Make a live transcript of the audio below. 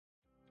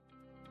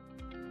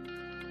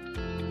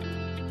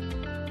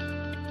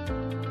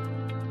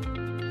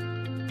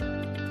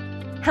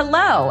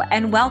Hello,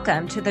 and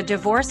welcome to the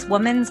Divorce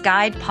Woman's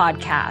Guide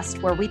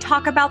podcast, where we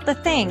talk about the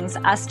things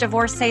us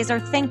divorcees are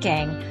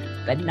thinking,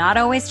 but not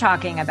always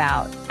talking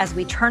about, as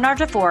we turn our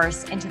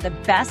divorce into the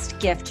best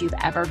gift you've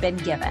ever been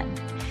given.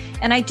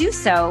 And I do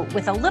so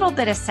with a little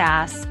bit of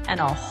sass and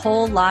a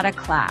whole lot of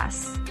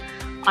class.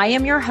 I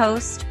am your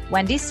host,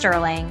 Wendy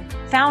Sterling,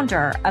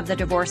 founder of the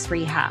Divorce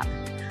Rehab.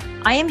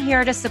 I am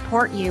here to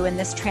support you in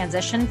this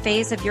transition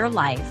phase of your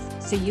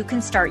life so you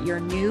can start your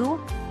new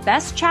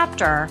best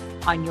chapter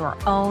on your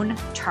own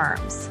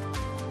terms.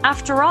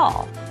 After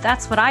all,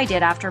 that's what I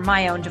did after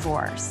my own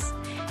divorce.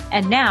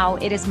 And now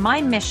it is my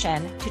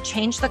mission to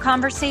change the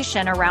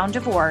conversation around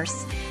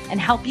divorce and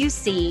help you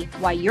see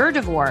why your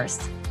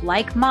divorce,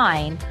 like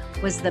mine,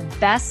 was the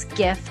best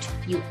gift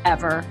you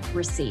ever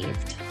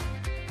received.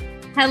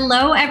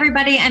 Hello,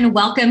 everybody, and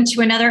welcome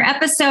to another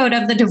episode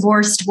of the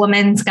Divorced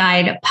Woman's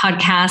Guide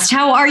podcast.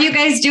 How are you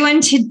guys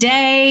doing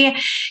today?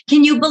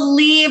 Can you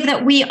believe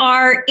that we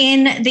are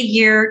in the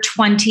year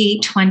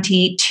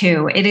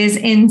 2022? It is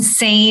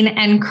insane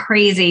and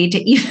crazy to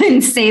even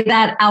say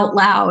that out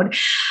loud.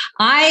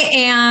 I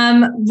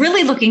am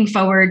really looking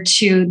forward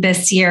to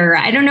this year.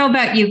 I don't know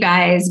about you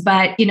guys,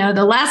 but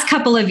the last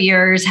couple of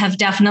years have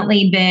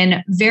definitely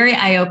been very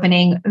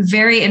eye-opening,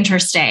 very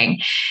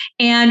interesting.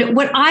 And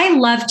what I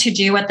love to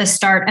do at the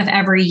start of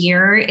every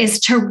year is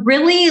to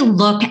really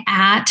look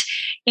at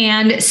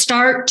and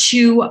start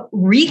to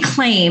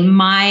reclaim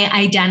my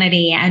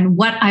identity and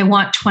what I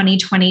want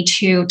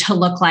 2022 to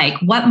look like,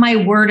 what my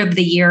word of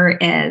the year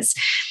is.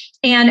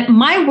 And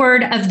my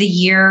word of the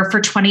year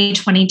for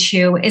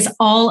 2022 is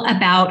all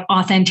about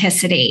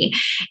authenticity.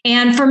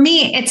 And for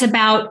me, it's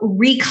about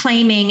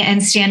reclaiming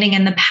and standing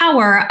in the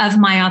power of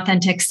my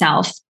authentic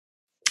self.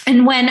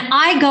 And when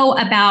I go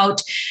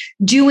about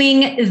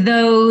doing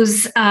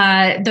those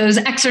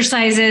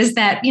exercises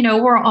that,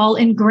 we're all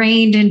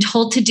ingrained and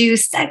told to do,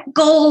 set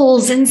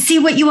goals and see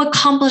what you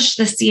accomplish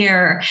this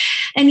year.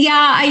 And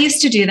yeah, I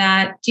used to do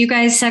that. Do you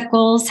guys set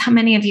goals? How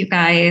many of you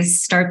guys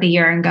start the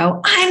year and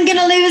go, I'm going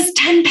to lose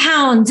 10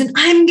 pounds and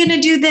I'm going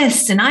to do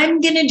this and I'm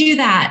going to do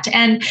that?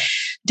 And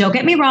don't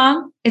get me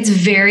wrong. It's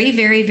very,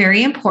 very,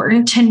 very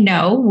important to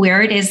know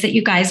where it is that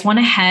you guys want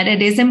to head.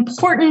 It is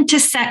important to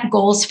set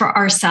goals for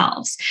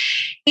ourselves.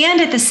 And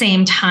at the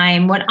same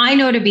time, what I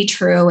know to be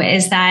true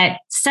is that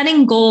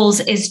setting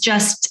goals is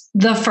just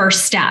the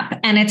first step,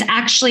 and it's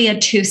actually a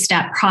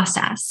two-step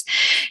process.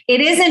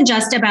 It isn't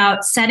just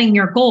about setting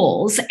your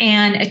goals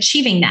and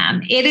achieving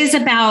them. It is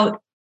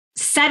about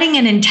setting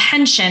an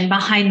intention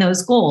behind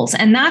those goals.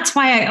 And that's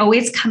why I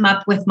always come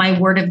up with my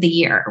word of the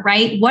year,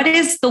 right? What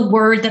is the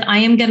word that I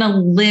am going to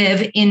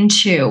live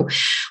into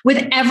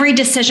with every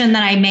decision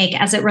that I make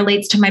as it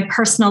relates to my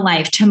personal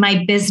life, to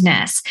my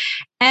business?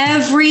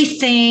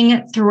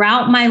 Everything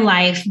throughout my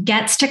life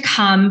gets to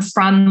come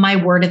from my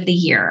word of the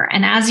year.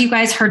 And as you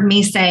guys heard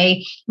me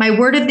say, my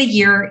word of the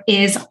year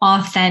is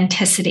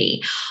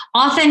authenticity.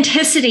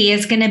 Authenticity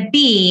is going to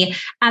be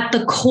at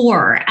the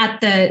core, at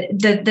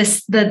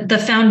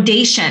the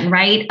foundation,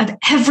 right, of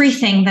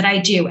everything that I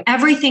do,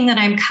 everything that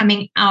I'm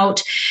coming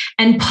out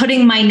and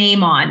putting my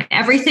name on,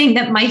 everything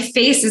that my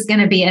face is going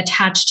to be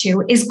attached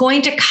to is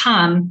going to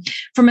come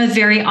from a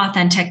very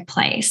authentic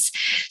place.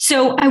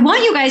 So I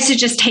want you guys to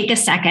just take a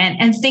second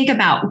and think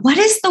about, what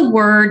is the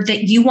word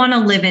that you want to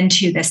live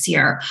into this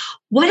year?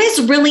 What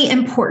is really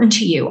important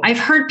to you? I've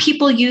heard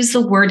people use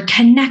the word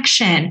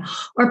connection,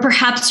 or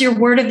perhaps your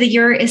word of the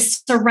year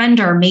is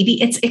surrender.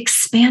 Maybe it's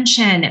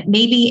expansion.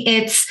 Maybe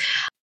it's,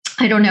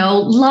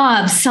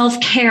 love,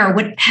 self-care,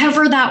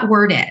 whatever that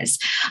word is.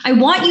 I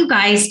want you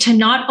guys to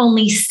not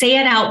only say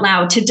it out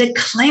loud, to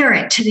declare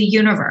it to the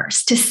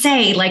universe, to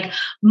say like,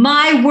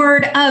 my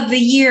word of the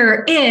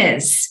year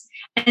is,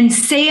 and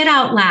say it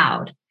out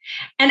loud.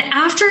 And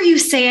after you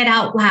say it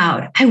out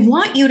loud, I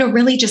want you to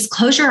really just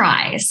close your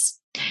eyes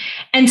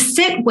and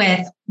sit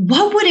with,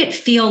 what would it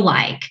feel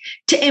like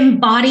to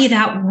embody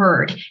that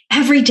word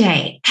every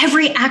day,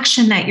 every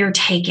action that you're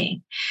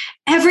taking,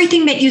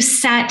 everything that you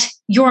set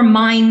your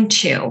mind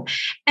to,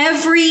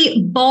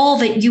 every ball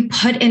that you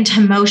put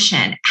into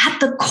motion, at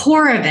the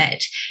core of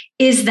it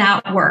is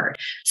that word.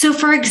 So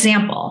for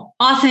example,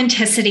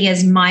 authenticity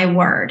is my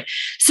word.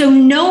 So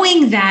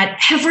knowing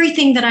that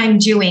everything that I'm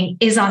doing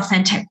is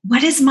authentic,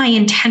 what is my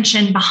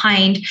intention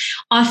behind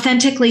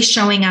authentically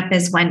showing up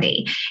as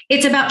Wendy?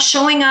 It's about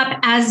showing up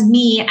as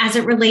me as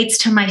it relates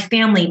to my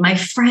family, my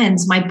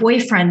friends, my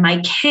boyfriend, my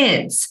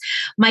kids,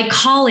 my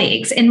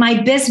colleagues, in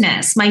my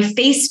business, my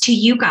face to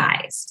you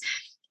guys.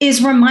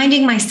 Is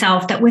reminding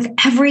myself that with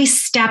every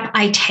step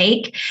I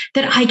take,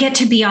 that I get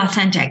to be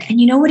authentic.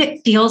 And you know what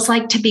it feels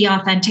like to be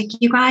authentic,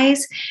 you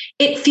guys?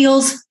 It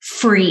feels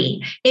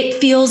free. It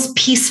feels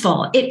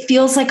peaceful. It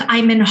feels like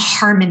I'm in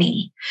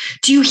harmony.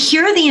 Do you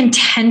hear the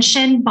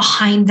intention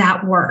behind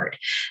that word?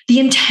 The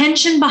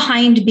intention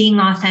behind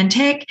being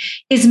authentic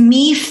is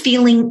me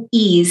feeling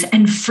ease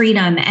and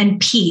freedom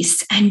and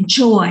peace and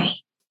joy.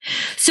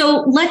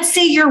 So let's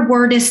say your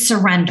word is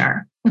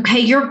surrender.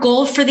 Okay, your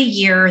goal for the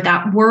year,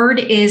 that word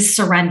is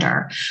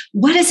surrender.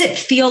 What does it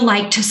feel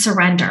like to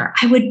surrender?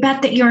 I would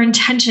bet that your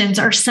intentions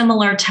are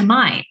similar to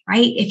mine,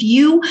 right? If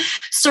you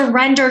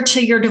surrender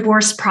to your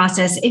divorce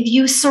process, if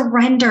you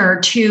surrender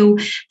to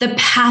the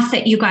path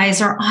that you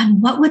guys are on,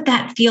 what would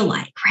that feel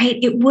like, right?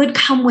 It would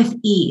come with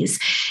ease.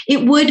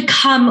 It would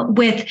come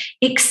with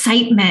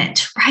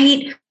excitement,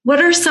 right?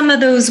 What are some of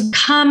those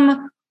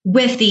come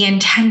with the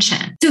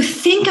intention? So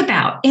think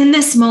about in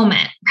this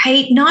moment,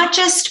 right? Not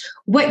just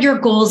what your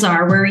goals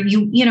are, where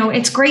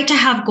it's great to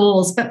have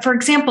goals. But for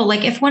example,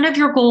 like if one of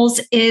your goals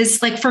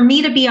is like for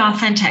me to be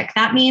authentic,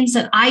 that means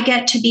that I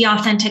get to be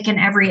authentic in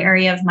every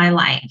area of my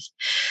life.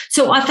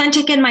 So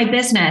authentic in my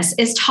business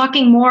is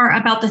talking more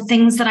about the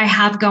things that I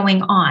have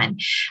going on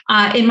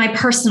in my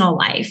personal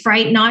life,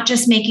 right? Not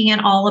just making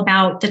it all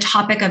about the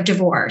topic of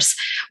divorce.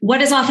 What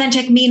does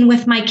authentic mean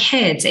with my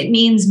kids? It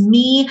means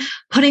me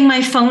putting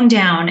my phone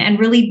down and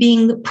really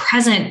being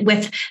present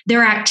with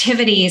their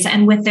activities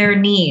and with their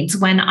needs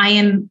when I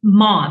am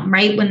mom,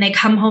 right? When they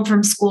come home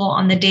from school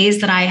on the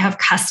days that I have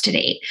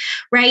custody,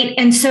 right?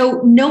 And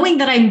so knowing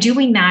that I'm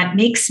doing that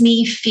makes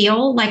me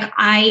feel like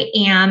I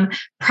am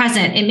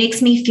present. It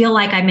makes me feel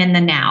like I'm in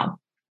the now.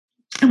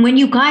 And when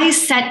you guys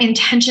set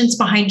intentions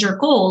behind your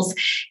goals,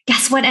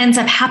 guess what ends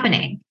up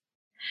happening?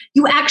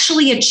 You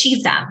actually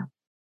achieve them.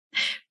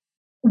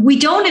 We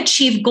don't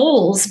achieve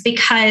goals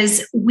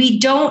because we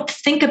don't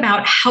think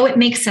about how it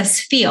makes us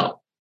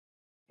feel,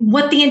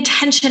 what the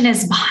intention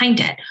is behind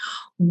it,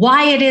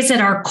 why it is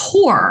at our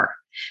core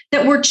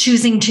that we're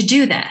choosing to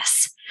do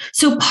this.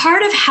 So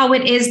part of how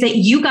it is that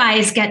you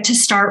guys get to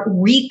start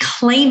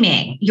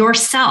reclaiming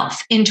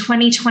yourself in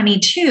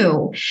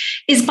 2022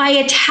 is by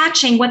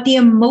attaching what the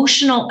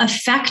emotional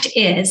effect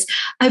is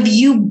of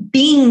you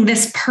being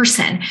this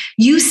person,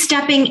 you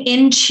stepping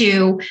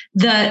into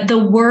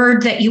the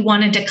word that you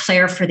want to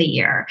declare for the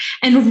year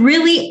and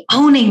really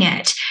owning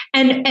it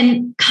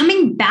and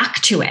coming back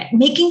to it,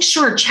 making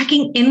sure,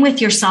 checking in with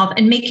yourself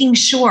and making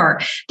sure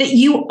that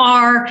you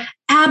are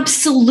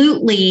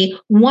absolutely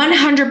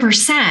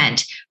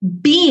 100%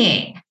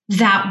 being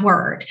that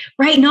word,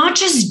 right? Not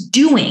just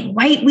doing,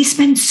 right? We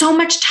spend so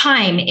much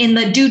time in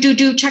the do,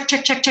 check.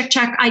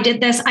 I did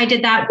this, I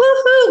did that,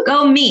 woohoo,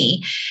 go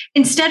me.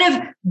 Instead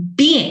of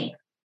being.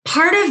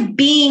 Part of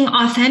being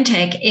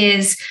authentic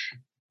is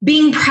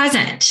being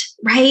present,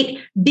 right?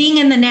 Being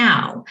in the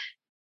now,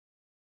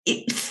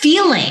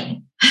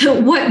 feeling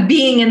what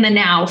being in the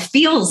now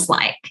feels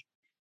like.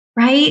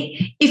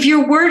 Right? If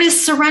your word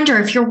is surrender,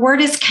 if your word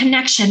is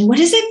connection, what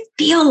does it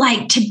feel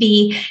like to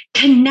be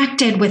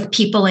connected with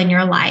people in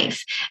your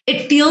life?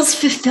 It feels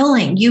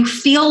fulfilling. You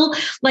feel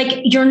like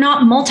you're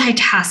not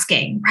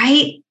multitasking,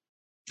 right?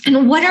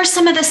 And what are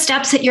some of the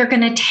steps that you're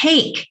going to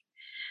take?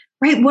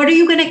 Right? What are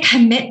you going to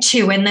commit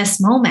to in this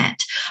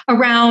moment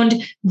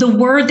around the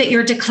word that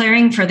you're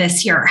declaring for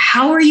this year?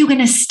 How are you going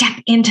to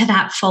step into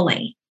that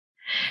fully?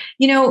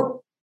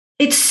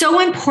 It's so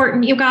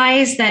important, you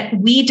guys, that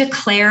we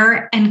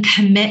declare and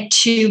commit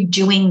to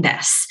doing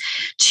this,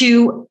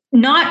 to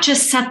not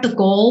just set the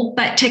goal,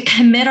 but to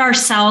commit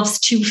ourselves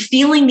to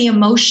feeling the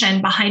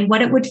emotion behind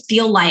what it would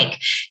feel like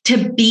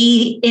to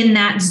be in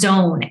that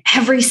zone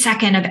every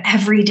second of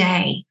every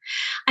day.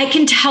 I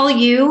can tell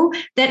you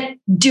that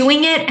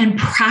doing it and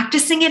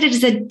practicing it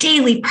is a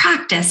daily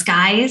practice,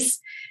 guys.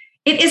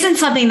 It isn't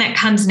something that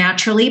comes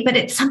naturally, but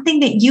it's something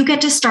that you get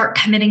to start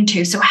committing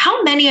to. So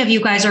how many of you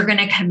guys are going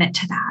to commit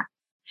to that?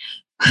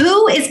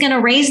 Who is going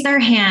to raise their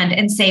hand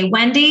and say,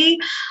 Wendy,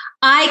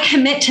 I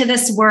commit to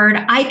this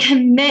word. I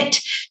commit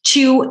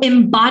to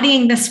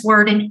embodying this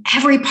word in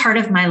every part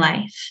of my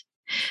life.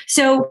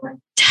 So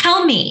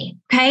tell me,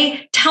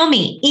 okay? Tell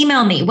me,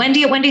 email me,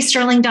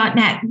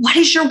 wendy@wendysterling.net. What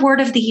is your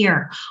word of the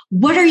year?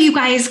 What are you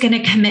guys going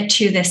to commit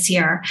to this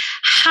year?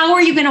 How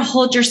are you going to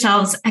hold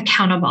yourselves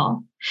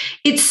accountable?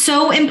 It's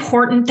so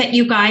important that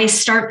you guys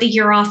start the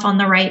year off on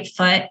the right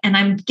foot. And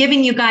I'm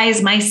giving you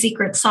guys my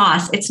secret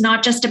sauce. It's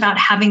not just about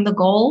having the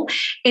goal.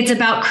 It's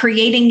about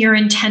creating your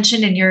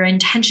intention, and your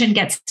intention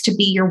gets to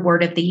be your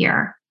word of the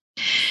year.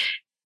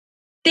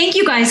 Thank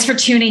you guys for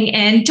tuning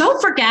in. Don't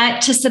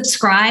forget to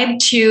subscribe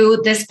to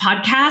this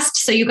podcast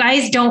so you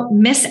guys don't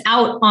miss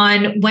out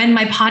on when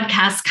my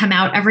podcasts come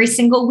out every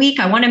single week.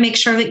 I want to make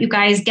sure that you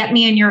guys get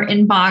me in your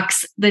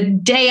inbox the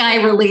day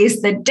I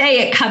release, the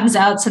day it comes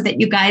out, so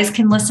that you guys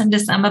can listen to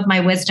some of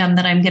my wisdom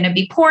that I'm going to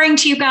be pouring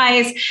to you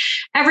guys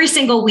every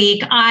single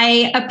week.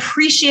 I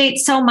appreciate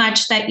so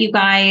much that you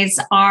guys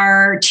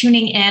are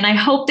tuning in. I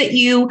hope that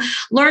you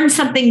learned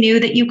something new,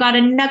 that you got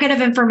a nugget of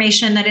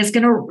information that is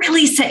going to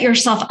really set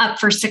yourself up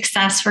for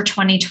success for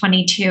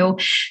 2022.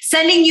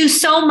 Sending you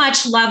so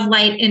much love,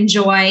 light, and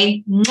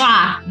joy.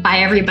 Mwah! Bye,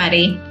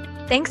 everybody.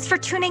 Thanks for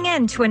tuning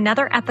in to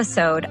another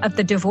episode of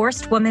the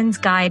Divorced Woman's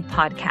Guide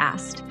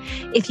podcast.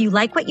 If you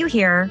like what you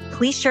hear,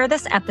 please share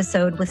this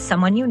episode with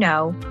someone you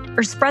know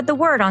or spread the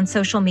word on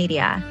social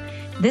media.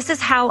 This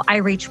is how I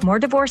reach more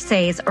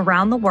divorcees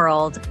around the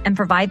world and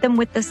provide them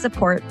with the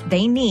support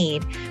they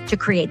need to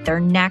create their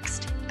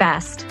next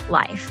best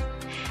life.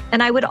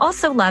 And I would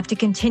also love to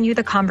continue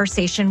the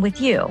conversation with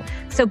you.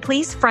 So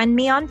please friend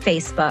me on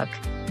Facebook,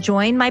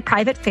 join my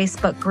private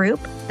Facebook group,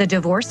 The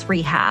Divorce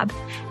Rehab,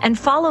 and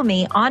follow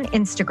me on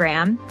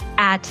Instagram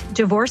at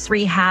Divorce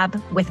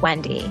Rehab with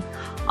Wendy.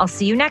 I'll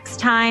see you next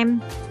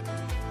time.